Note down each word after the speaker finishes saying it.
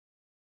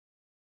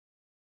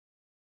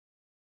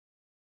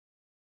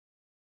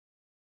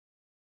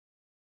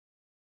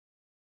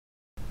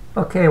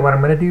Okay, what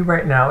I'm going to do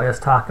right now is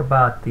talk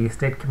about the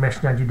State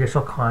Commission on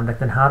Judicial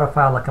Conduct and how to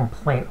file a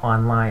complaint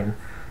online.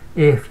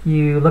 If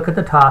you look at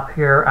the top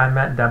here, I'm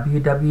at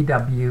www.scjc,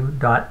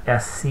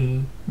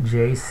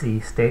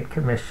 State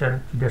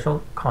Commission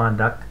Judicial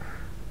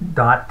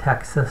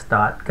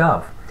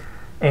Conduct.texas.gov.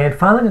 And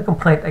filing a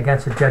complaint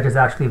against a judge is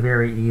actually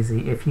very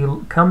easy. If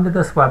you come to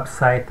this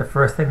website, the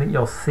first thing that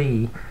you'll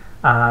see,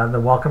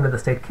 the Welcome to the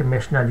State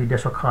Commission on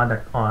Judicial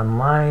Conduct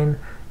Online,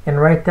 and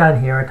right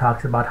down here it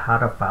talks about how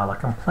to file a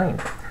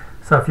complaint.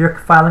 So if you're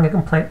filing a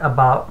complaint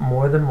about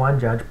more than one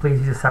judge,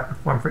 please use a separate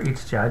form for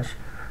each judge.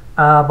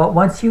 But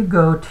once you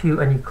go to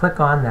and you click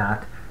on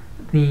that,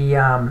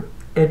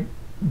 it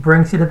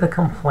brings you to the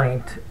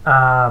complaint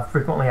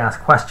frequently asked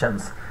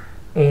questions.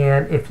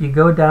 And if you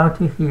go down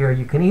to here,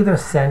 you can either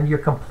send your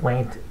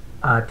complaint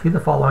to the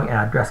following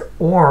address,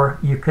 or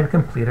you can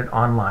complete it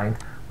online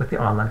with the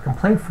online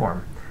complaint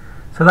form.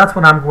 So that's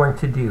what I'm going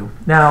to do.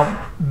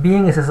 Now,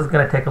 being as this is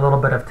going to take a little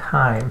bit of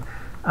time,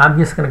 I'm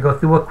just going to go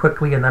through it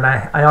quickly, and then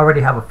I already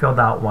have a filled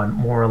out one,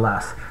 more or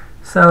less.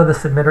 So the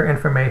submitter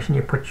information,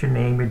 you put your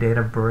name, your date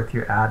of birth,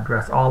 your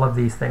address, all of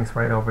these things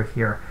right over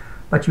here.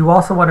 But you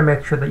also want to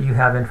make sure that you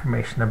have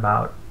information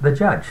about the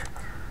judge.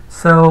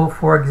 So,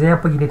 for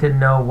example, you need to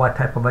know what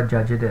type of a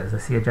judge it is. I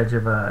see a judge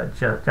of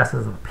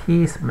Justice of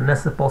Peace,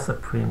 Municipal,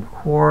 Supreme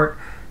Court,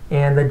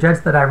 and the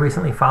judge that I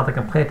recently filed a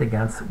complaint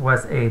against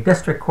was a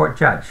district court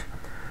judge.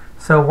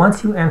 So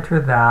once you enter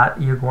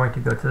that, you're going to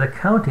go to the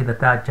county that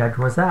that judge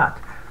was at.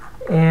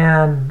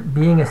 And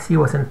being as he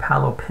was in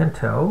Palo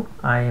Pinto,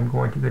 I am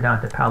going to go down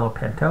to Palo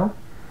Pinto.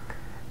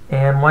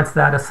 And once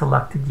that is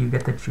selected, you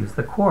get to choose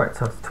the court.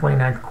 So it's the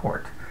 29th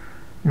court.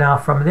 Now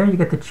from there, you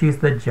get to choose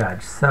the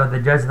judge. So the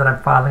judge that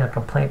I'm filing a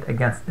complaint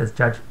against is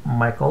Judge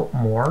Michael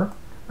Moore,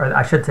 or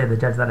I should say the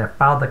judge that I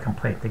filed the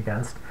complaint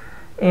against.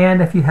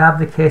 And if you have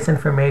the case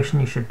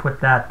information, you should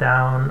put that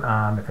down.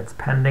 If it's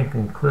pending,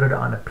 include it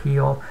on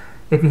appeal.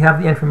 If you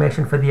have the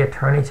information for the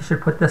attorneys, you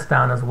should put this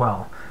down as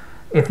well.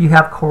 If you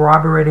have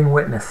corroborating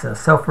witnesses,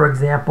 so for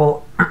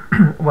example,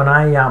 when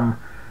I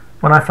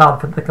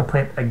filed the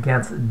complaint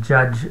against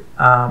Judge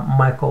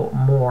Michael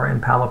Moore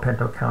in Palo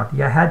Pinto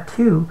County, I had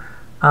two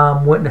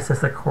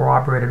witnesses that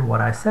corroborated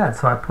what I said,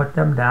 so I put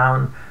them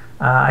down.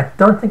 I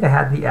don't think I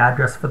had the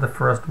address for the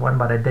first one,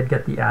 but I did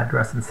get the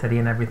address and city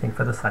and everything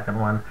for the second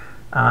one.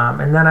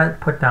 And then I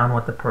put down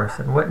what the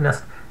person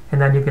witnessed. And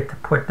then you get to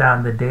put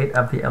down the date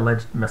of the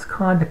alleged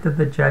misconduct of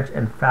the judge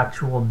and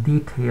factual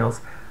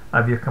details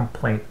of your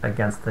complaint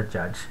against the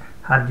judge.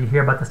 How did you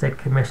hear about the State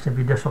Commission of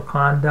Judicial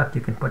Conduct? You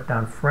can put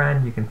down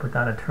friend, you can put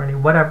down attorney,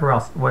 whatever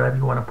else, whatever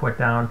you want to put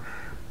down.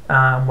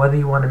 Whether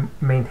you want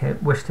to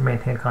wish to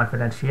maintain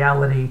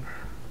confidentiality,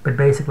 but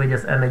basically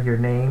just enter your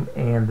name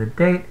and the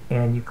date,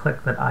 and you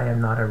click that I am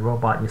not a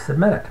robot, and you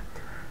submit it.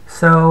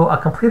 So a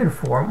completed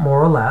form,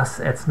 more or less.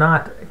 It's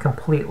not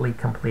completely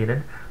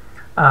completed.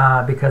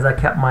 Because I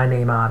kept my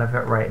name out of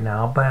it right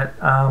now, but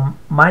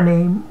my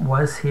name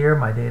was here,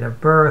 my date of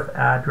birth,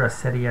 address,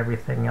 city,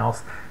 everything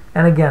else.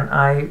 And again,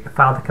 I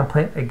filed a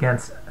complaint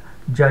against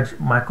Judge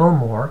Michael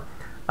Moore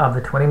of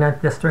the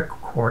 29th District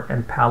Court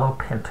in Palo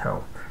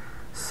Pinto.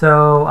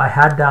 So I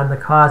had down the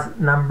cause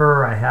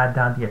number, I had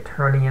down the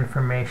attorney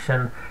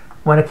information.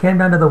 When it came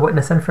down to the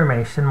witness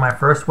information, my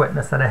first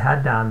witness that I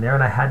had down there,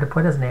 and I had to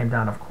put his name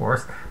down, of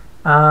course,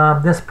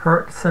 this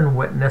person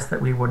witnessed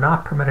that we were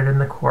not permitted in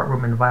the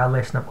courtroom in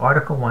violation of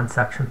Article 1,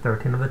 Section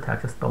 13 of the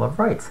Texas Bill of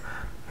Rights.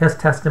 His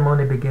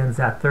testimony begins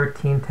at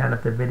 13:10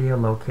 at the video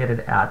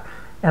located at,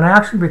 and I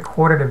actually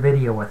recorded a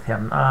video with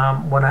him.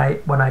 When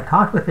I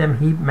talked with him,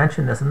 he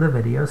mentioned this in the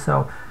video,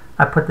 so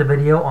I put the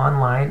video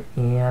online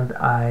and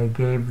I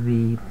gave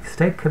the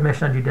State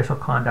Commission on Judicial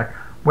Conduct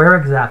where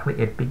exactly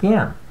it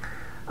began.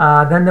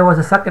 Then there was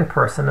a second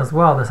person as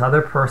well. This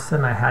other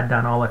person, I had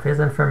done all of his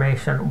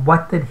information.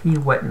 What did he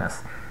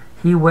witness?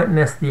 He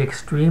witnessed the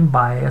extreme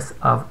bias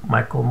of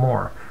Michael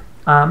Moore.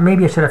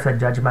 Maybe I should have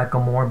said Judge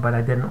Michael Moore, but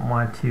I didn't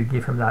want to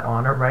give him that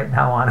honor right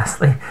now,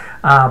 honestly.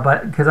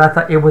 But because I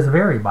thought it was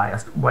very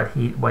biased what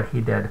he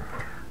did.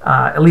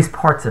 At least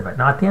parts of it,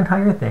 not the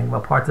entire thing,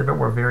 but parts of it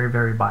were very,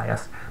 very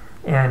biased.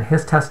 And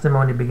his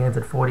testimony begins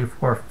at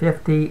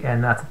 44:50,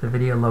 and that's at the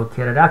video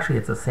located. Actually,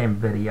 it's the same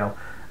video.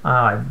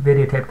 I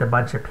videotaped a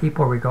bunch of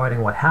people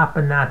regarding what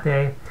happened that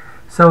day.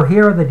 So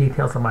here are the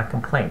details of my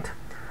complaint.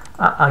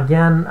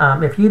 Again,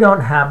 if you don't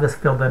have this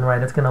filled in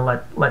right, it's going to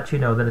let you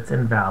know that it's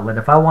invalid.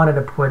 If I wanted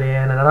to put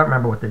in, and I don't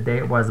remember what the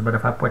date was, but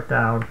if I put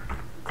down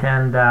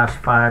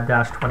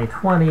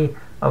 10-5-2020,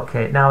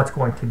 okay, now it's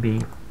going to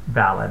be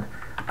valid.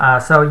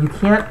 So you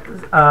can't,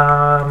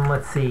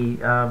 let's see,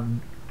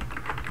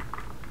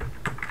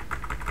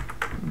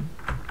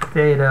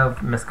 date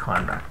of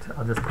misconduct.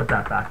 I'll just put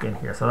that back in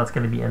here. So that's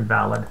going to be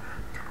invalid.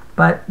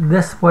 But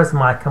this was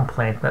my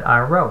complaint that I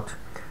wrote.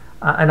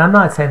 And I'm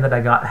not saying that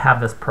I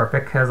have this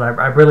perfect, because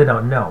I really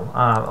don't know.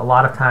 A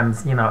lot of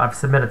times, you know, I've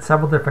submitted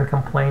several different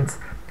complaints.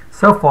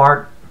 So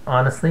far,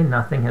 honestly,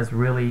 nothing has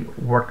really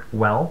worked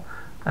well.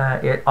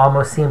 It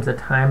almost seems at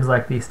times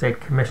like the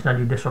State Commission on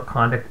Judicial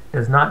Conduct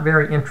is not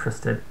very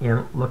interested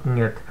in looking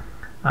at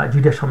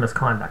judicial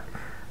misconduct.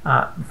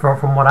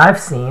 From what I've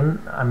seen,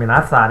 I mean,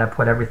 I've thought I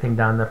put everything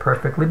down there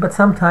perfectly, but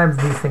sometimes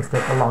these things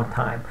take a long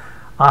time.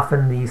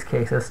 Often these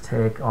cases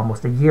take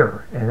almost a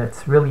year, and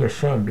it's really a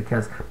shame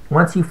because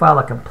once you file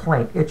a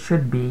complaint, it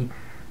should be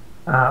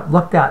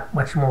looked at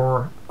much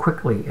more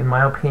quickly, in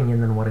my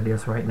opinion, than what it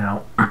is right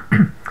now.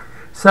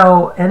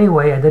 So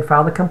anyway, I did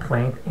file the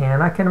complaint,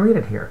 and I can read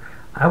it here.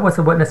 I was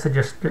a witness to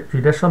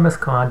judicial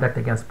misconduct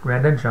against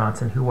Brandon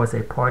Johnson, who was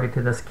a party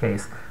to this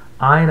case.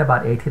 I and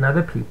about 18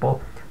 other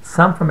people,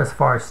 some from as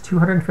far as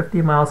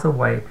 250 miles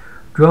away,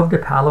 drove to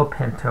Palo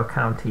Pinto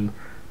County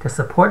to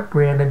support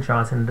Brandon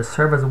Johnson and to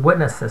serve as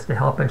witnesses to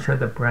help ensure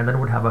that Brandon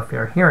would have a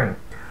fair hearing.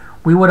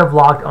 We would have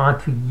logged on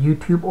to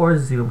YouTube or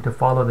Zoom to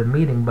follow the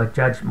meeting, but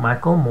Judge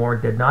Michael Moore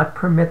did not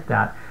permit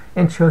that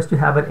and chose to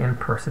have an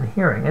in-person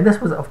hearing. And this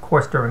was, of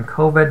course, during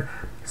COVID,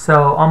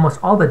 so almost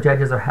all the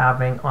judges are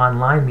having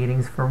online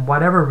meetings. For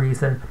whatever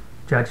reason,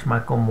 Judge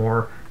Michael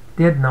Moore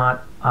did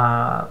not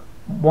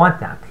want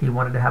that. He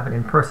wanted to have an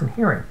in-person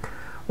hearing.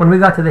 When we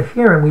got to the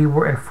hearing, we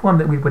were informed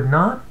that we would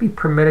not be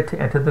permitted to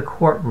enter the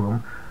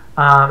courtroom,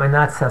 and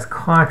that says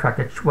contract.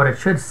 What it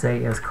should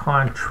say is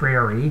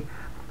contrary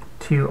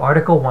to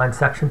Article 1,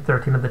 Section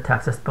 13 of the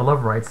Texas Bill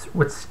of Rights,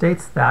 which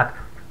states that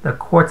the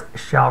courts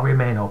shall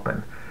remain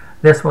open.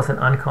 This was an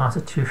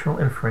unconstitutional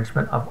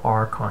infringement of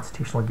our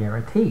constitutional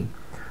guarantee.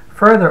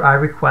 Further, I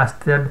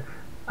requested,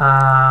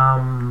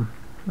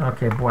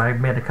 okay, boy, I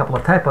made a couple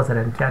of typos I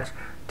didn't catch,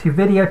 to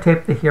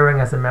videotape the hearing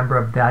as a member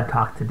of Dad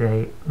Talk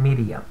Today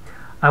media.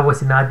 I was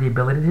denied the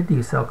ability to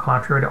do so,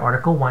 contrary to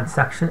Article 1,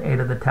 Section 8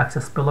 of the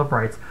Texas Bill of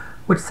Rights,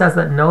 which says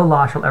that no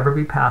law shall ever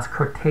be passed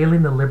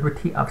curtailing the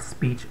liberty of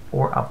speech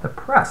or of the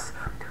press.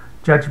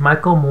 Judge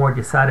Michael Moore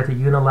decided to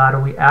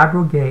unilaterally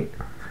abrogate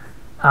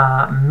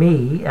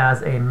me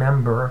as a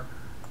member,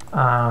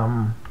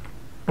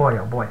 boy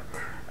oh boy,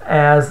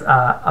 as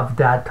of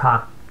Dad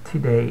Talk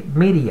Today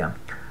media.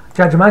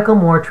 Judge Michael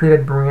Moore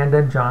treated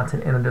Brandon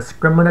Johnson in a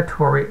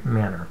discriminatory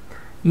manner,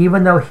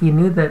 even though he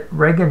knew that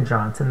Reagan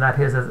Johnson, that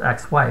is his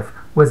ex-wife,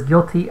 was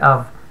guilty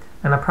of,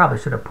 and I probably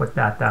should have put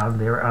that down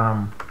there,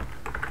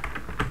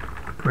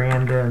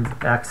 Brandon's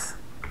ex-wife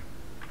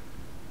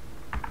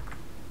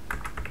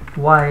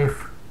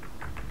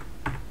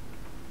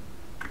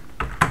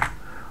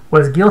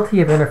was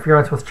guilty of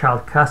interference with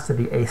child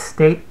custody, a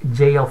state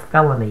jail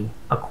felony,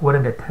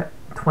 according to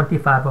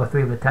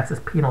 2503 of the Texas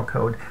Penal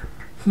Code.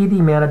 He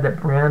demanded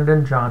that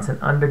Brandon Johnson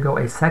undergo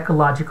a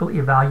psychological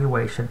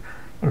evaluation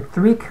and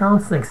 3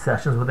 counseling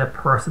sessions with a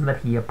person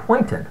that he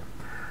appointed.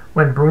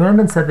 When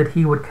Brandon said that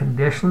he would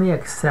conditionally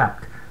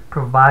accept,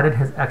 provided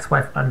his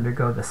ex-wife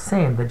undergo the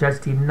same, the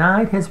judge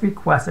denied his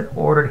request and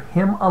ordered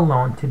him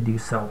alone to do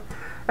so.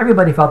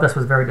 Everybody felt this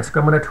was very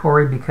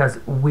discriminatory because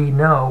we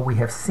know,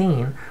 we've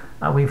seen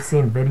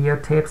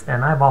videotapes,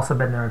 and I've also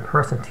been there in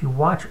person to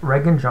watch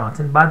Reagan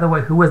Johnson, by the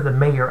way, who was the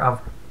mayor of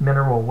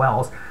Mineral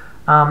Wells,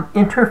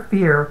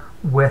 interfere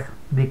with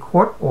the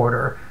court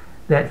order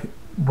that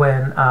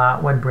when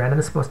Brandon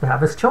is supposed to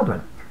have his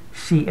children.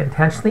 She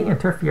intentionally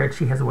interfered.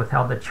 She has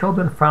withheld the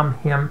children from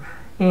him,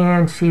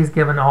 and she's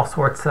given all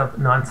sorts of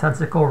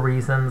nonsensical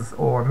reasons,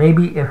 or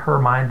maybe in her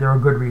mind there are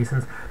good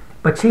reasons,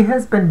 but she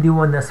has been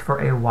doing this for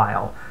a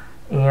while,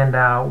 and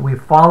we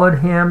followed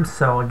him.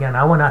 So again,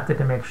 I went out there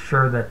to make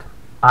sure that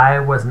I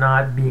was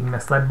not being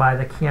misled by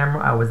the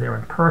camera. I was there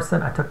in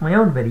person. I took my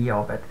own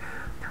video of it.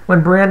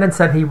 When Brandon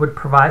said he would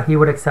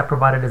accept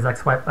provided his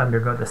ex-wife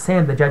undergo the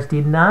same, the judge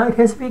denied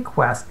his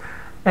request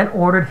and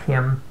ordered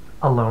him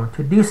alone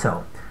to do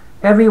so.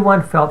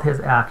 Everyone felt his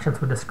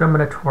actions were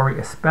discriminatory,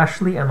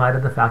 especially in light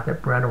of the fact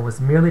that Brandon was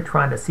merely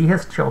trying to see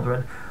his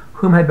children,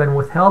 whom had been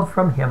withheld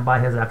from him by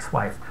his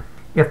ex-wife.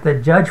 If the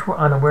judge were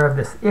unaware of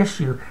this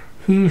issue,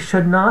 he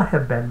should not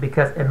have been,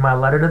 because in my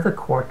letter to the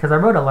court, because I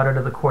wrote a letter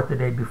to the court the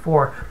day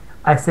before,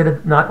 I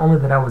stated not only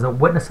that I was a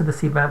witness to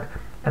this event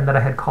and that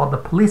I had called the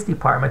police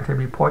department to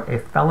report a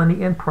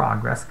felony in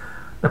progress.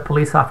 The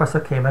police officer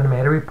came in and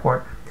made a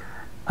report,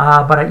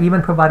 but I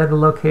even provided the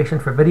location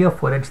for video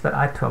footage that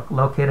I took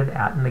located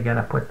at, and again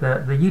I put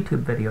the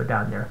YouTube video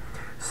down there.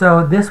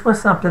 So this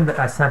was something that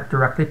I sent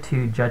directly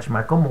to Judge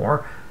Michael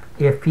Moore.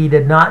 If he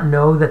did not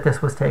know that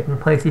this was taking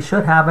place, he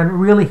should have, and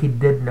really he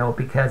did know,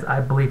 because I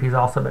believe he's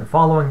also been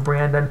following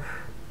Brandon,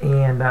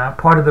 and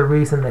part of the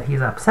reason that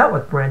he's upset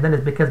with Brandon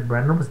is because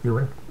Brandon was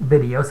doing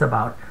videos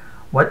about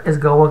what is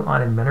going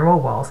on in Mineral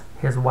Wells,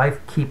 his wife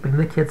keeping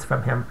the kids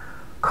from him,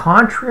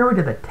 contrary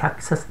to the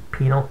Texas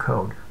Penal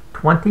Code.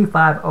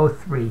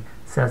 2503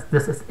 says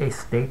this is a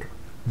state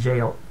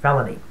jail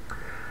felony.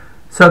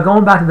 So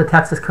going back to the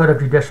Texas Code of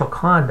Judicial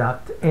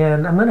Conduct,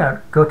 and I'm going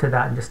to go to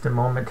that in just a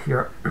moment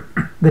here.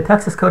 The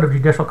Texas Code of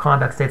Judicial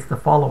Conduct states the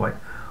following: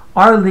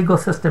 our legal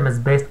system is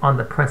based on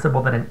the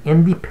principle that an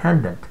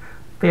independent,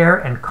 fair,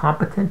 and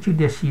competent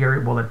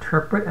judiciary will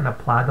interpret and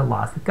apply the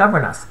laws that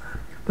govern us.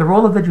 The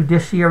role of the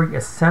judiciary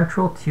is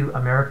central to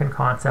American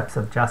concepts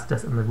of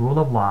justice and the rule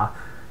of law.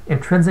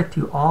 Intrinsic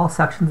to all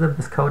sections of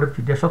this Code of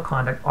Judicial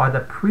Conduct are the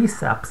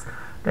precepts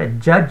that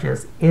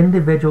judges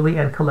individually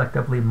and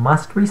collectively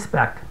must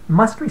respect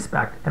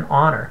and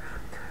honor.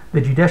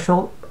 the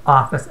judicial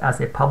office as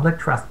a public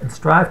trust and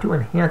strive to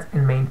enhance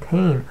and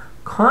maintain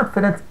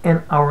confidence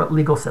in our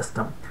legal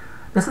system.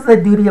 This is the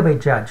duty of a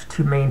judge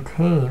to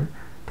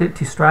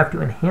strive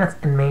to enhance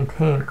and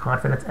maintain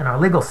confidence in our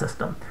legal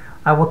system.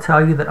 I will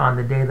tell you that on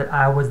the day that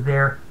I was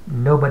there,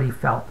 nobody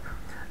felt,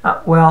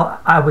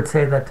 I would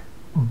say that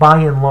by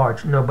and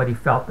large, nobody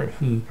felt that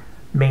he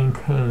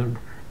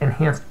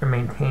enhanced or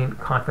maintained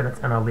confidence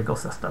in our legal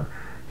system.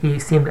 He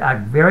seemed to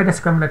act very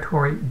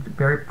discriminatory,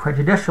 very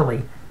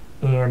prejudicially,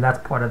 and that's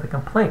part of the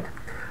complaint.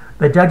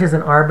 The judge is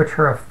an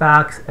arbiter of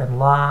facts and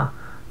law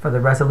for the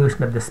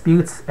resolution of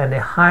disputes and a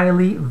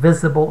highly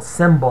visible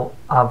symbol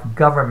of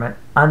government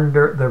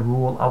under the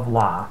rule of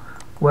law.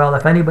 Well,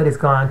 if anybody's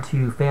gone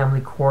to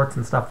family courts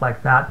and stuff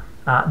like that,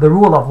 the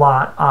rule of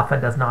law often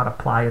does not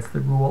apply. It's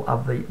the rule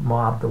of the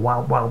mob, the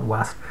wild, wild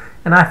west.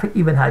 And I've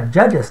even had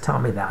judges tell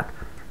me that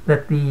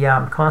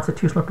the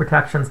constitutional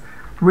protections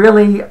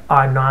really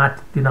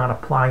do not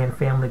apply in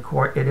family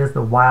court. It is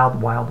the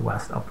wild, wild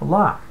west of the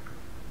law.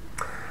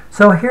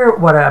 So here,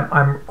 what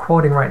I'm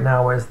quoting right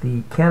now is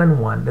the Canon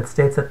 1 that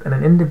states that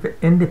an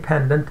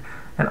independent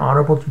and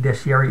honorable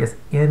judiciary is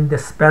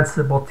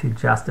indispensable to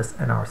justice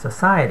in our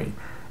society.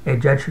 A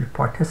judge should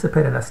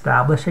participate in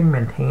establishing,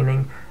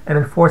 maintaining, and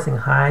enforcing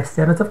high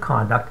standards of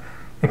conduct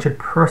and should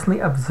personally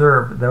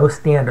observe those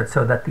standards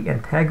so that the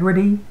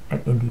integrity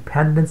and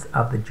independence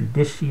of the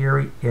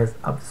judiciary is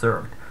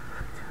observed.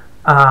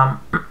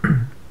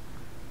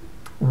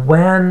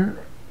 When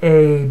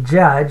a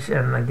judge,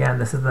 and again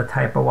this is the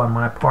typo on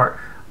my part,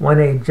 when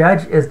a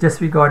judge is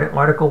disregarding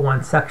Article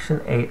 1,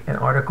 Section 8 and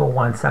Article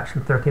 1,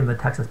 Section 13 of the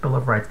Texas Bill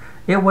of Rights,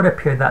 it would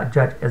appear that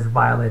judge is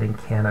violating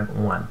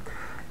Canon 1.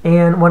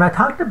 And when I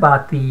talked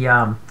about the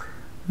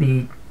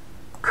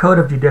Code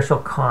of Judicial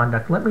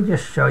Conduct, let me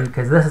just show you,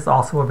 because this is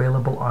also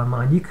available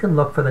online. You can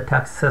look for the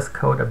Texas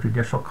Code of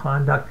Judicial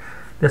Conduct.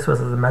 This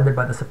was amended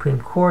by the Supreme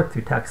Court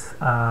through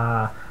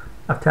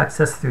of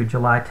Texas through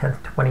July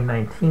 10th,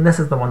 2019. This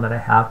is the one that I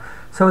have.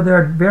 So there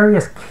are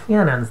various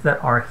canons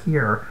that are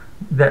here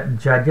that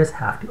judges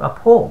have to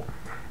uphold.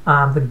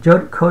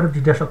 The Code of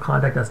Judicial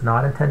Conduct is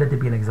not intended to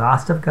be an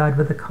exhaustive guide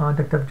for the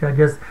conduct of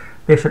judges.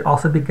 They should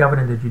also be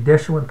governed in their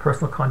judicial and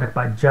personal conduct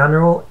by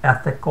general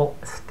ethical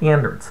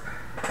standards.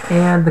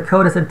 And the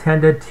code is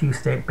intended to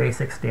state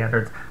basic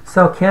standards.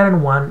 So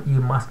Canon 1,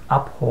 you must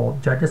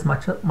uphold, judges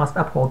must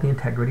uphold the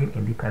integrity and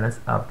independence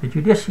of the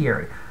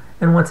judiciary.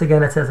 And once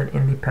again, it says an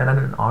independent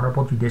and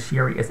honorable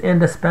judiciary is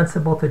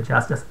indispensable to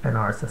justice in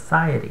our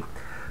society.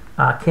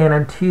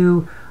 Canon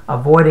 2,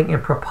 avoiding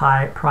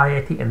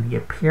impropriety and the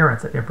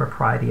appearance of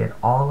impropriety in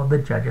all of the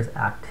judge's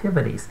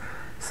activities.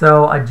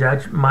 So a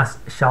judge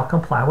shall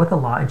comply with the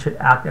law and should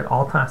act at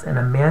all times in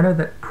a manner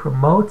that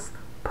promotes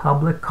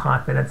public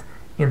confidence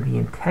in the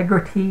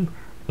integrity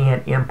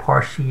and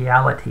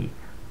impartiality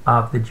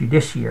of the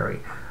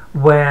judiciary.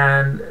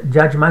 When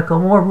Judge Michael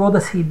Moore ruled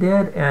as he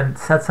did and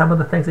said some of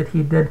the things that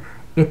he did,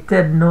 it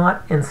did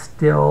not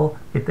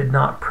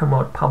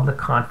promote public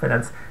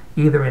confidence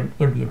either in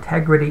the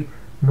integrity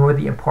nor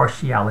the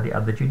impartiality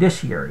of the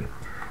judiciary.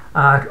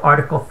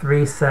 Article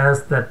 3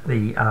 says that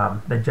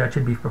the judge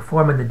should be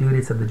performing the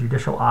duties of the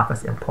judicial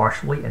office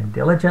impartially and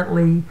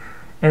diligently,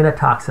 and it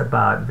talks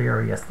about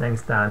various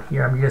things down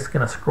here. I'm just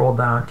going to scroll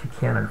down to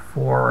Canon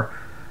 4.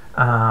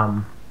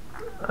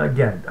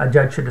 Again, a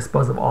judge should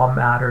dispose of all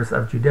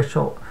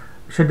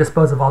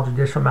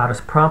judicial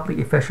matters promptly,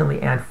 efficiently,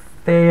 and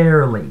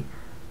fairly,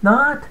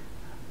 not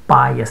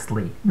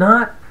biasedly,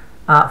 not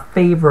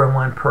favoring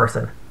one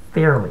person.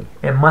 Fairly.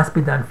 It must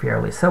be done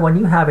fairly. So when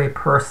you have a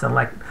person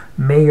like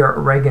Mayor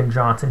Reagan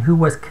Johnson who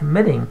was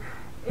committing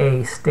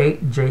a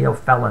state jail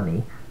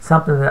felony,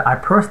 something that I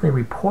personally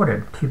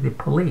reported to the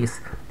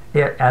police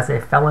as a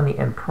felony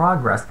in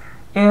progress,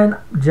 and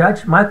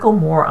Judge Michael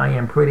Moore, I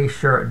am pretty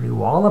sure,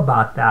 knew all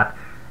about that,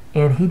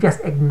 and he just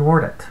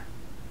ignored it.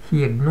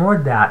 He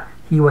ignored that.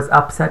 He was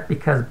upset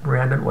because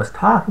Brandon was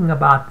talking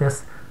about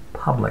this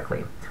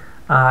publicly.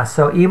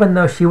 So even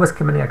though she was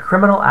committing a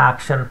criminal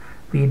action,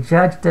 the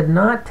judge did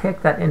not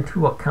take that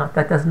into account.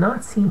 That does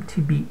not seem to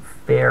be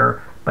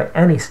fair by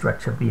any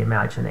stretch of the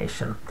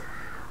imagination.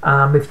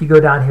 If you go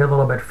down here a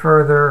little bit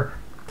further,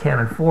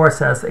 Canon 4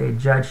 says a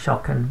judge shall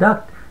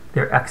conduct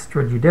their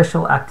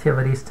extrajudicial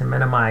activities to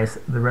minimize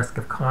the risk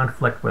of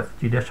conflict with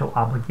judicial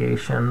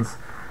obligations.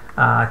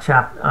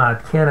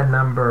 Canon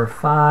number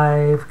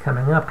 5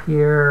 coming up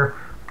here.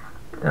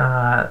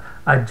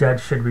 A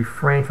judge should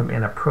refrain from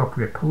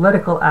inappropriate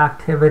political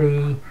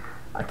activity.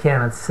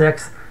 Canon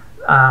 6.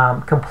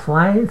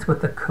 Compliance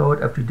with the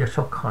Code of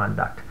Judicial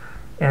Conduct.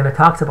 And it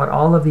talks about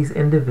all of these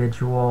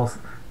individuals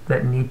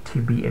that need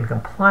to be in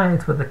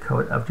compliance with the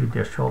Code of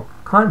Judicial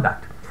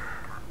Conduct.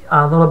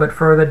 A little bit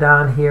further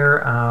down here,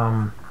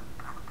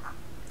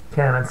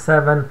 Canon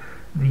 7,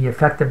 the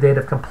effective date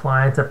of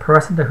compliance. A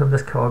person to whom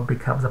this code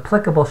becomes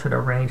applicable should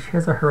arrange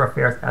his or her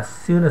affairs as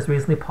soon as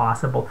reasonably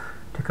possible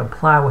to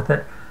comply with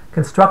it.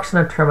 Construction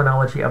and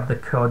terminology of the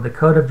code. The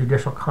Code of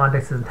Judicial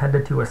Conduct is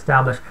intended to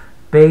establish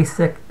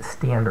basic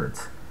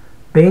standards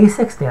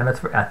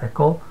for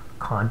ethical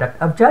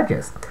conduct of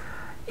judges.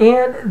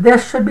 And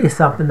this should be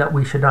something that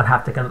we should not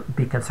have to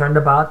be concerned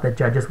about, that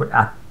judges would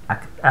act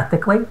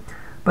ethically.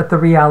 But the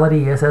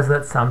reality is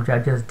that some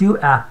judges do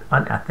act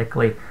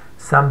unethically.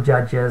 Some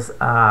judges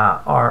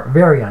are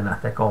very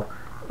unethical,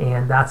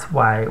 and that's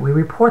why we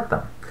report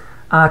them.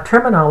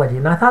 Terminology,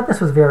 and I thought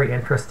this was very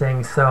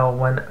interesting. So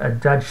when a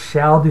judge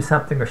shall do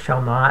something or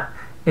shall not,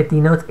 it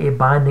denotes a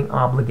binding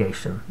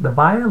obligation. The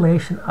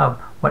violation of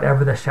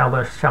whatever the shall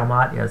or shall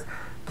not is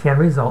can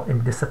result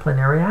in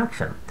disciplinary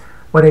action.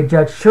 What a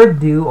judge should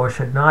do or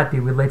should not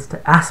do relates to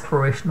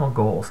aspirational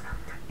goals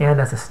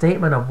and as a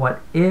statement of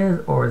what is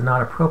or is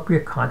not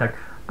appropriate conduct,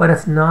 but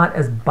it's not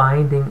as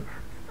binding,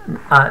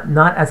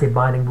 not as a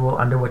binding rule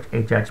under which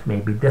a judge may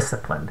be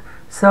disciplined.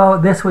 So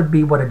this would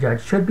be what a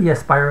judge should be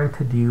aspiring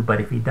to do,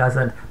 but if he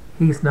doesn't,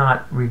 it's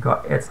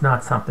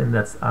not something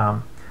that's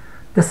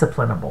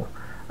disciplinable.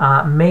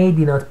 May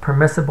denotes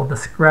permissible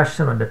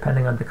discretion, or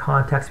depending on the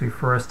context,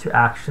 refers to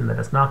action that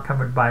is not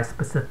covered by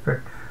specific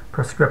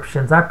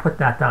prescriptions. I put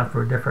that down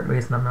for a different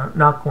reason. I'm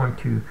not going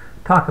to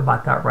talk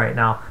about that right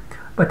now.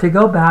 But to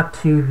go back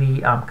to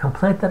the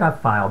complaint that I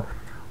filed,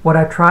 what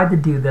I tried to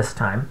do this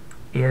time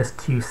is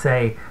to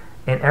say,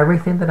 in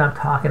everything that I'm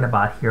talking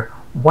about here,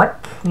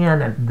 what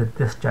canon did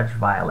this judge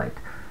violate?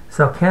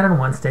 So Canon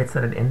 1 states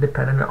that an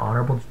independent and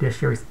honorable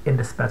judiciary is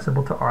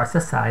indispensable to our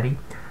society.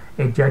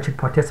 A judge should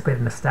participate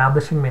in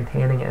establishing,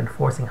 maintaining, and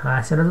enforcing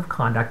high standards of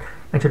conduct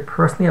and should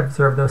personally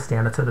observe those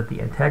standards so that the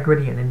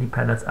integrity and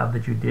independence of the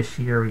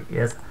judiciary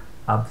is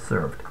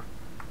observed.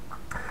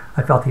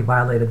 I felt he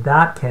violated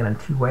that. Canon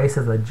 2A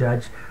says the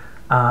judge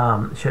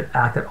should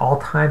act at all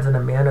times in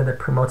a manner that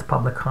promotes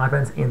public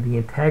confidence in the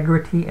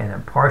integrity and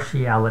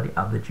impartiality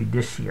of the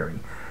judiciary.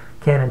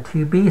 Canon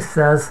 2B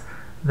says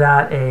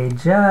that a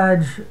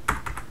judge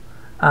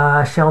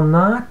shall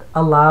not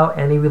allow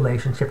any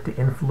relationship to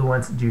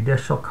influence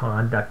judicial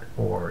conduct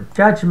or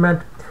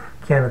judgment.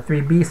 Canon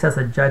 3B says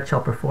a judge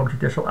shall perform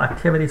judicial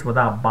activities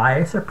without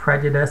bias or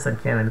prejudice,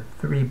 and Canon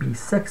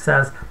 3B6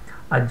 says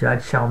a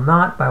judge shall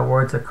not, by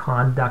words or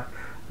conduct,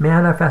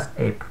 manifest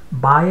a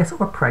bias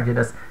or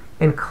prejudice,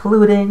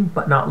 including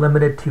but not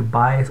limited to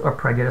bias or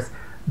prejudice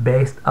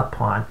based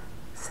upon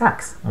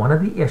sex. One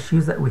of the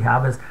issues that we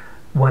have is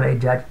when a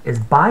judge is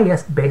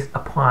biased based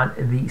upon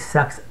the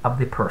sex of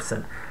the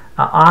person.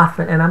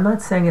 Often, and I'm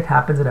not saying it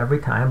happens at every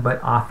time,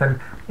 but often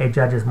a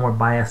judge is more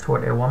biased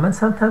toward a woman,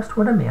 sometimes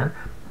toward a man.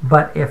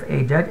 But if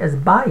a judge is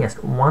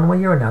biased one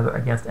way or another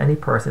against any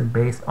person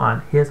based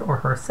on his or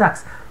her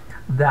sex,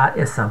 that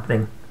is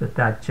something that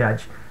that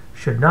judge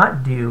should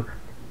not do.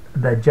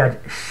 The judge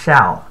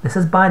shall, this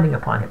is binding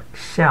upon him,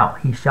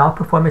 he shall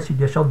perform his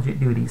judicial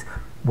duties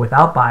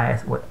without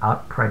bias,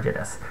 without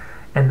prejudice.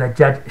 And the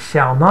judge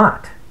shall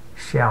not,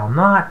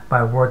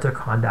 by words or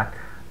conduct,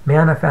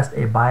 manifest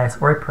a bias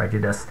or a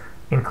prejudice,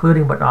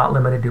 including but not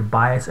limited to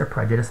bias or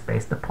prejudice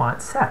based upon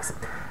sex.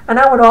 And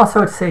I would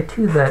also say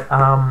too that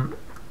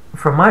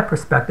from my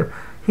perspective,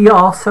 he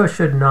also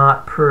should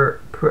not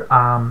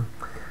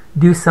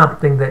do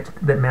something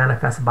that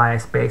manifests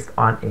bias based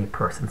on a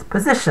person's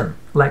position.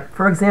 Like,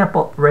 for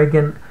example,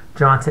 Reagan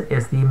Johnson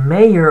is the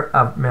mayor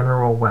of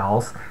Mineral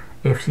Wells.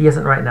 If she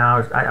isn't right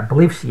now, I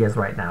believe she is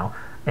right now.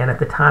 And at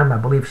the time, I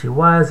believe she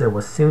was, or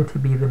was soon to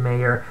be the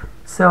mayor.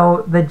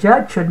 So the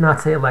judge should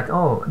not say like,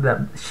 oh,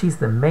 she's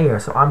the mayor,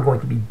 so I'm going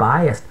to be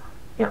biased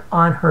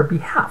on her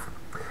behalf.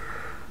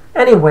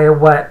 Anyway,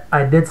 what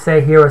I did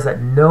say here is that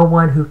no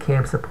one who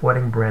came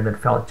supporting Brandon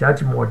felt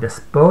Judge Moore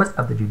disposed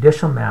of the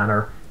judicial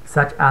matter,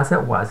 such as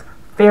it was,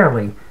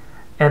 fairly,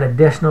 an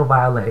additional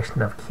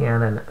violation of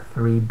Canon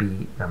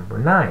 3B number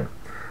 9.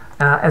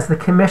 As the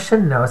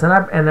commission knows,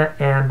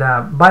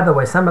 and by the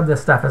way, some of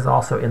this stuff is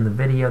also in the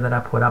video that I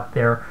put up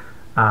there,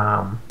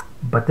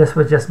 but this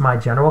was just my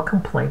general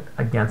complaint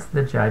against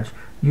the judge.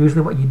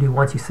 Usually what you do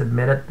once you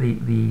submit it,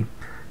 the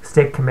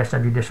State Commission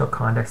on Judicial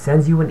Conduct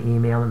sends you an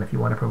email, and if you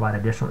want to provide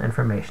additional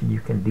information, you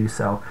can do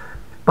so.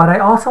 But I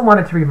also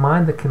wanted to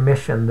remind the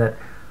commission that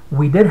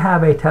we did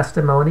have a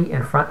testimony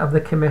in front of the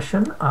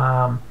commission.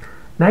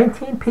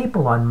 19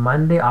 people on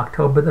Monday,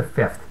 October the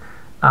 5th,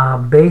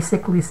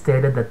 basically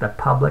stated that the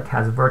public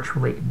has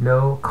virtually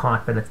no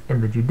confidence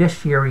in the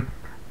judiciary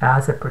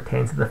as it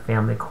pertains to the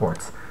family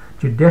courts.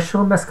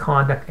 Judicial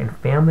misconduct in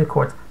family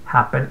courts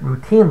happen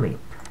routinely.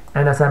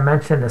 And as I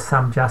mentioned, as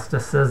some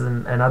justices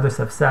and others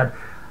have said,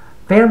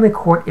 family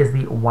court is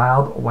the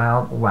wild,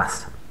 wild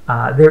west.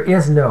 There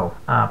is no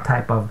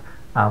type of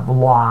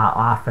law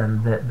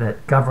often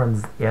that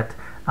governs it.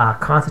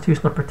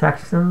 Constitutional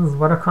protections,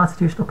 what are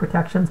constitutional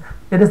protections?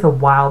 It is the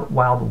wild,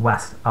 wild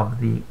west of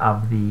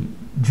the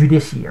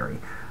judiciary.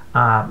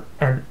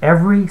 And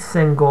every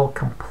single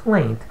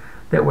complaint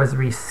that was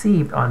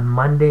received on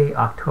Monday,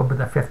 October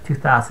the 5th,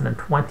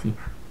 2020,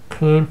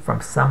 came from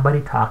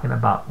somebody talking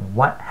about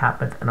what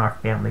happens in our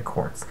family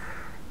courts.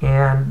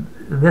 And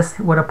this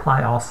would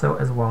apply also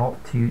as well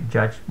to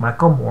Judge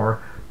Michael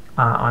Moore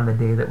on the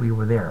day that we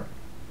were there.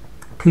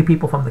 Two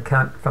people from the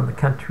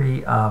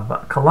country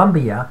of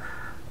Colombia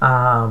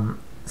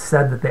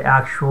said that they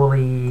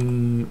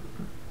actually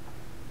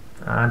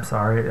I'm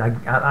sorry,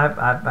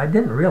 I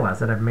didn't realize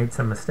that I've made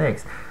some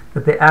mistakes,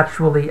 that they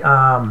actually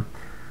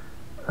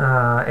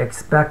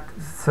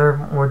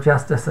serve more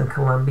justice in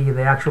Columbia.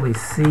 They actually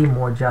see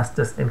more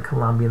justice in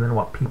Columbia than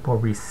what people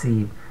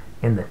receive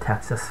in the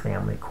Texas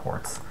family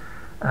courts.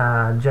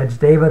 Judge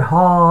David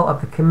Hall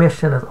of the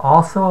Commission is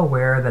also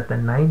aware that the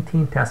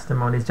 19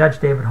 testimonies, Judge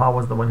David Hall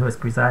was the one who was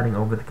presiding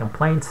over the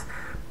complaints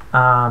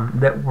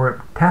that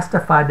were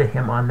testified to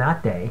him on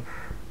that day,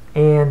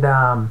 and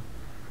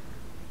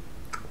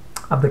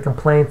of the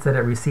complaints that it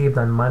received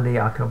on Monday,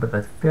 October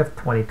the 5th,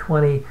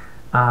 2020,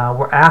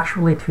 were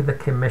actually to the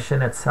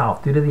Commission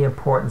itself. Due to the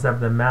importance of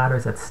the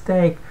matters at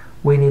stake,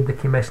 we need the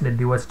Commission to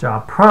do its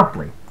job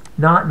promptly,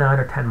 not 9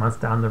 or 10 months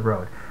down the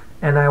road.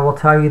 And I will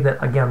tell you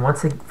that, again,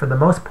 for the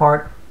most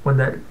part, when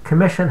the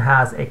Commission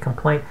has a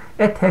complaint,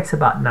 it takes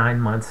about 9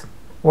 months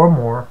or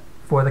more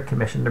for the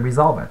Commission to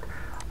resolve it.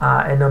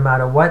 And no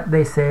matter what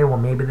they say, well,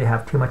 maybe they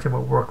have too much of a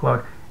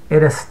workload,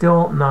 it is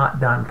still not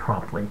done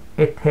promptly.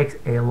 It takes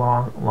a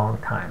long, long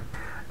time.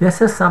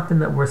 This is something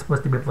that we're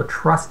supposed to be able to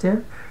trust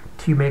in,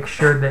 to make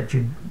sure that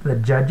the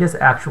judges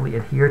actually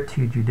adhere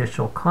to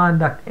judicial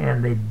conduct,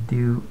 and they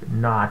do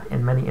not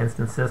in many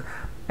instances.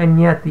 And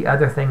yet the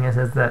other thing is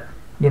that,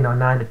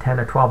 9 to 10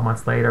 or 12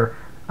 months later,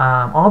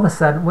 all of a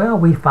sudden, well,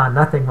 we found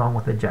nothing wrong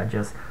with the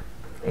judges,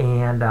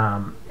 and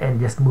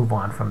just move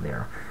on from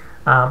there.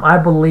 I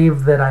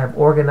believe that I have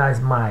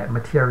organized my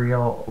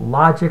material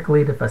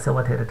logically to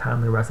facilitate a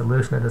timely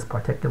resolution of this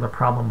particular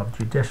problem of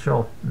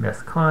judicial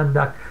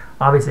misconduct.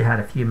 Obviously, I had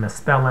a few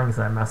misspellings.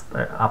 I messed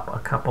up a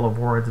couple of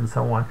words and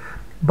so on.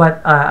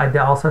 But I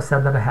also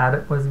said that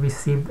it was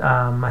received,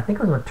 I think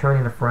it was an attorney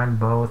and a friend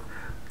both.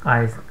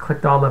 I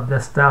clicked all of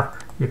this stuff.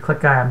 You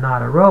click I am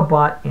not a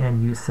robot,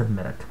 and you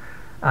submit it.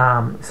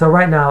 So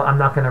right now, I'm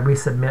not going to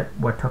resubmit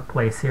what took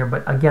place here.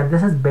 But again,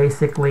 this is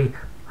basically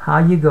how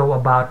you go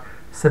about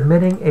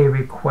submitting a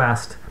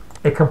request,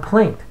 a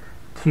complaint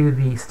to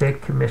the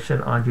State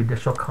Commission on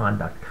Judicial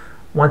Conduct.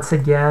 Once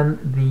again,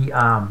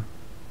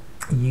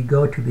 you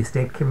go to the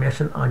State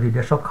Commission on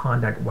Judicial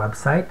Conduct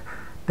website,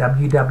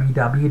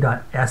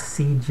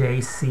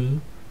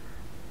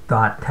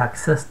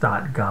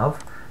 www.scjc.texas.gov,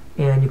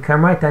 and you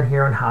come right down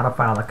here on how to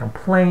file a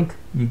complaint.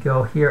 You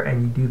go here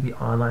and you do the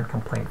online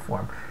complaint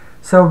form.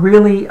 So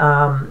really,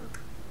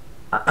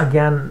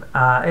 again,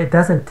 it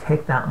doesn't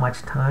take that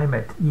much time.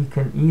 You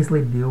can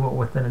easily do it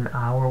within an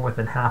hour,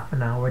 within half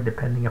an hour,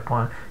 depending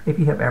upon if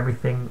you have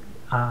everything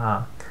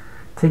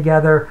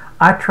together.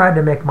 I tried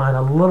to make mine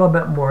a little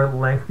bit more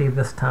lengthy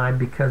this time,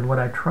 because what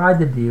I tried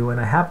to do, and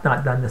I have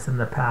not done this in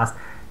the past,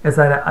 is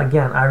that,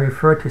 again, I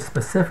refer to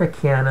specific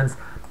canons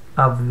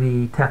of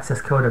the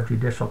Texas Code of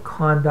Judicial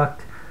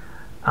Conduct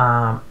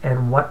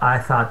and what I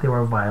thought they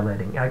were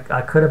violating.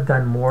 I could have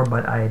done more,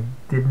 but I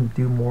didn't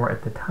do more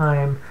at the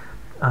time.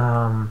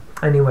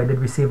 Anyway, I did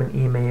receive an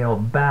email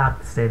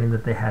back stating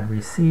that they had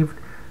received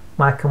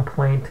my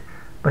complaint,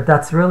 but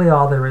that's really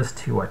all there is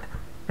to it.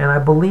 And I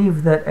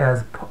believe that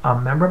as a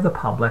member of the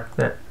public,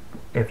 that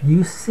if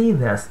you see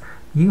this,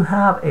 you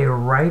have a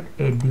right,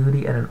 a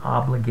duty, and an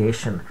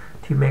obligation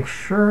to make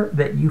sure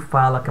that you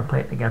file a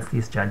complaint against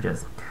these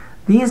judges.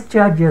 These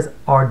judges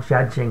are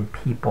judging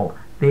people.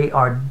 They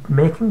are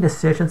making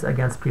decisions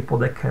against people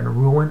that can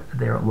ruin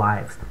their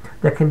lives,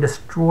 that can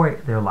destroy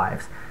their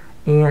lives.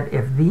 And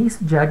if these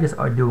judges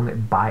are doing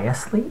it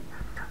biasly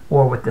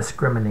or with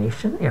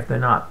discrimination, if they're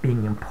not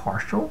being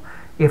impartial,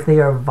 if they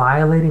are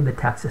violating the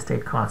Texas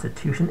State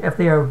Constitution, if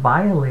they are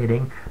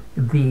violating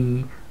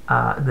the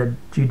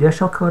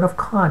Judicial Code of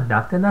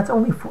Conduct, and that's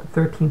only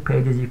 13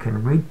 pages, you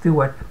can read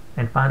through it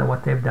and find out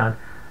what they've done.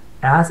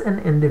 As an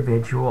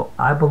individual,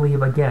 I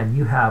believe, again,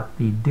 you have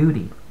the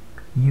duty,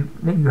 you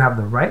have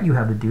the right, you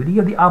have the duty, you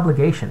have the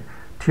obligation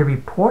to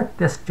report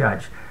this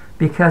judge.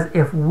 Because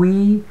if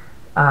we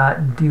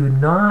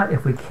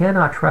if we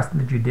cannot trust in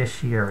the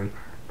judiciary,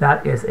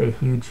 that is a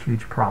huge,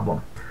 huge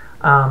problem.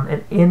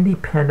 An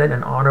independent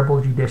and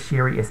honorable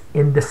judiciary is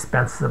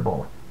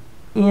indispensable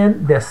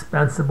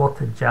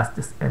to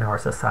justice in our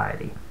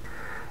society.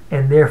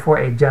 And therefore,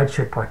 a judge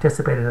should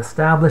participate in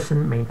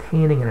establishing,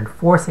 maintaining, and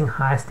enforcing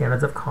high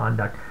standards of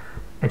conduct,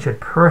 and should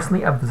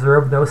personally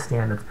observe those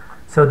standards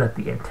so that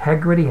the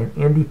integrity and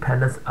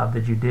independence of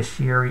the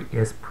judiciary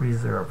is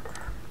preserved.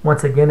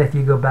 Once again, if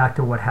you go back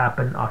to what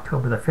happened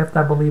October the 5th,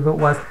 I believe it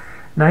was,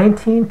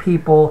 19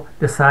 people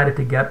decided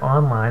to get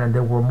online, and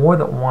there were more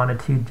that wanted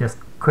to, just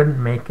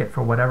couldn't make it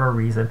for whatever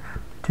reason,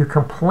 to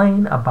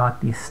complain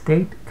about the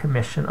State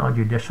Commission on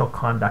Judicial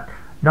Conduct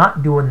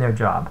not doing their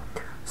job.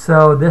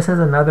 So this is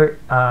another,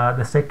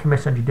 the State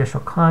Commission on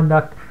Judicial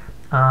Conduct.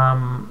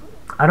 I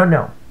don't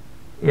know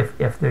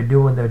if they're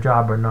doing their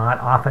job or not.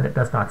 Often it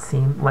does not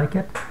seem like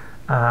it.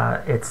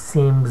 It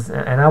seems,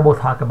 and I will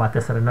talk about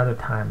this at another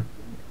time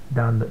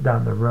down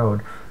the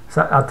road.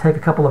 So I'll take a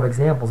couple of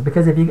examples,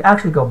 because if you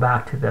actually go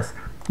back to this,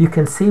 you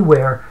can see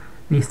where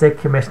the State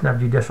Commission of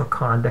Judicial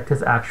Conduct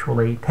has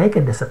actually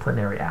taken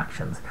disciplinary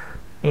actions.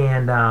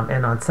 And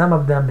on some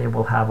of them, they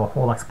will have a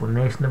whole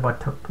explanation of what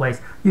took place.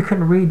 You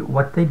can read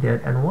what they did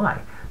and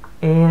why.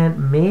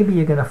 And maybe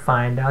you're going to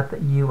find out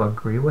that you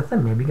agree with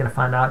them. Maybe you're going to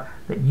find out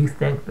that you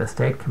think the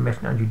State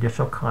Commission on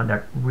Judicial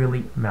Conduct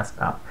really messed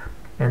up.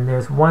 And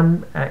there's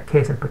one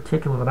case in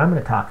particular that I'm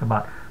going to talk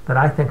about that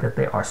I think that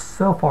they are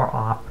so far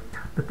off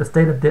that the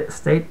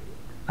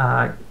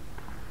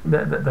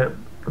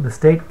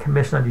State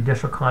Commission on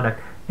Judicial Conduct,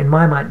 in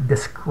my mind,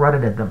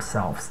 discredited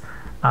themselves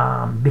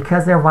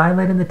because they're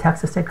violating the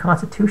Texas State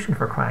Constitution,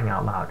 for crying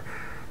out loud.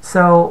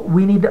 So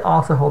we need to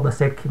also hold the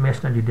State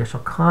Commission on Judicial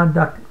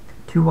Conduct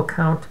to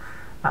account.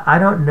 I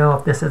don't know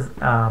if this is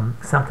some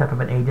type of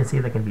an agency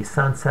that can be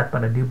sunset,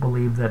 but I do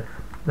believe that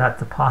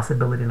that's a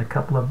possibility in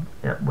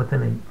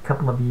within a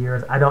couple of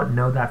years. I don't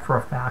know that for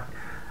a fact.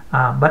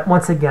 But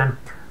once again,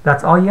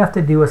 that's all you have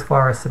to do as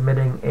far as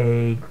submitting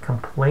a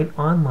complaint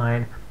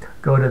online.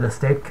 Go to the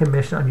State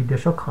Commission on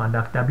Judicial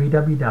Conduct,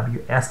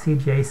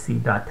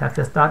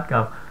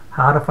 www.scjc.texas.gov.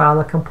 How to file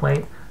a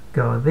complaint.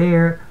 Go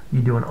there.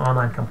 You do an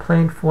online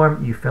complaint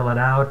form. You fill it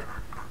out,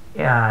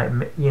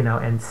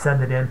 and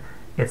send it in.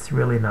 It's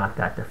really not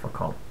that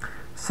difficult.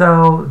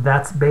 So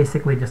that's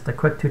basically just a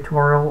quick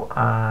tutorial.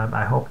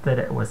 I hope that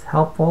it was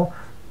helpful,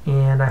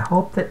 and I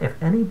hope that if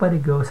anybody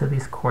goes to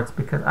these courts,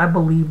 because I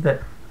believe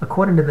that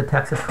according to the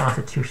Texas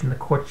Constitution, the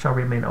courts shall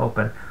remain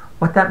open.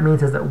 What that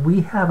means is that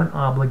we have an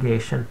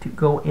obligation to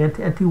go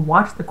into and to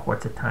watch the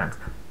courts at times.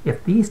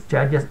 If these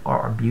judges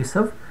are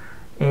abusive,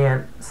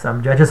 and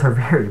some judges are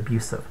very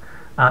abusive,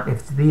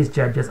 if these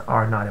judges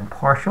are not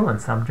impartial,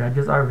 and some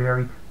judges are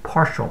very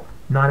partial,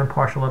 not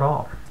impartial at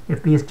all.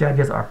 If these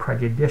judges are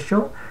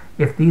prejudicial,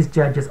 if these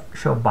judges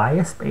show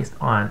bias based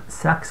on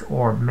sex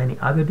or many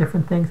other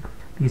different things,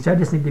 these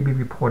judges need to be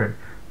reported.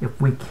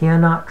 If we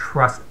cannot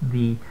trust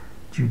the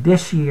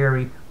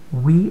judiciary,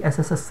 we as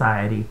a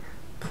society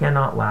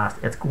cannot last.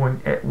 It's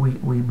going.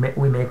 We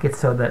make it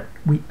so that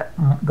we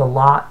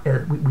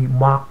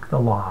mock the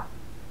law.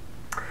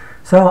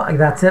 So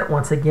that's it.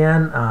 Once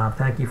again,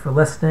 thank you for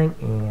listening,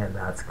 and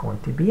that's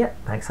going to be it.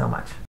 Thanks so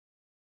much.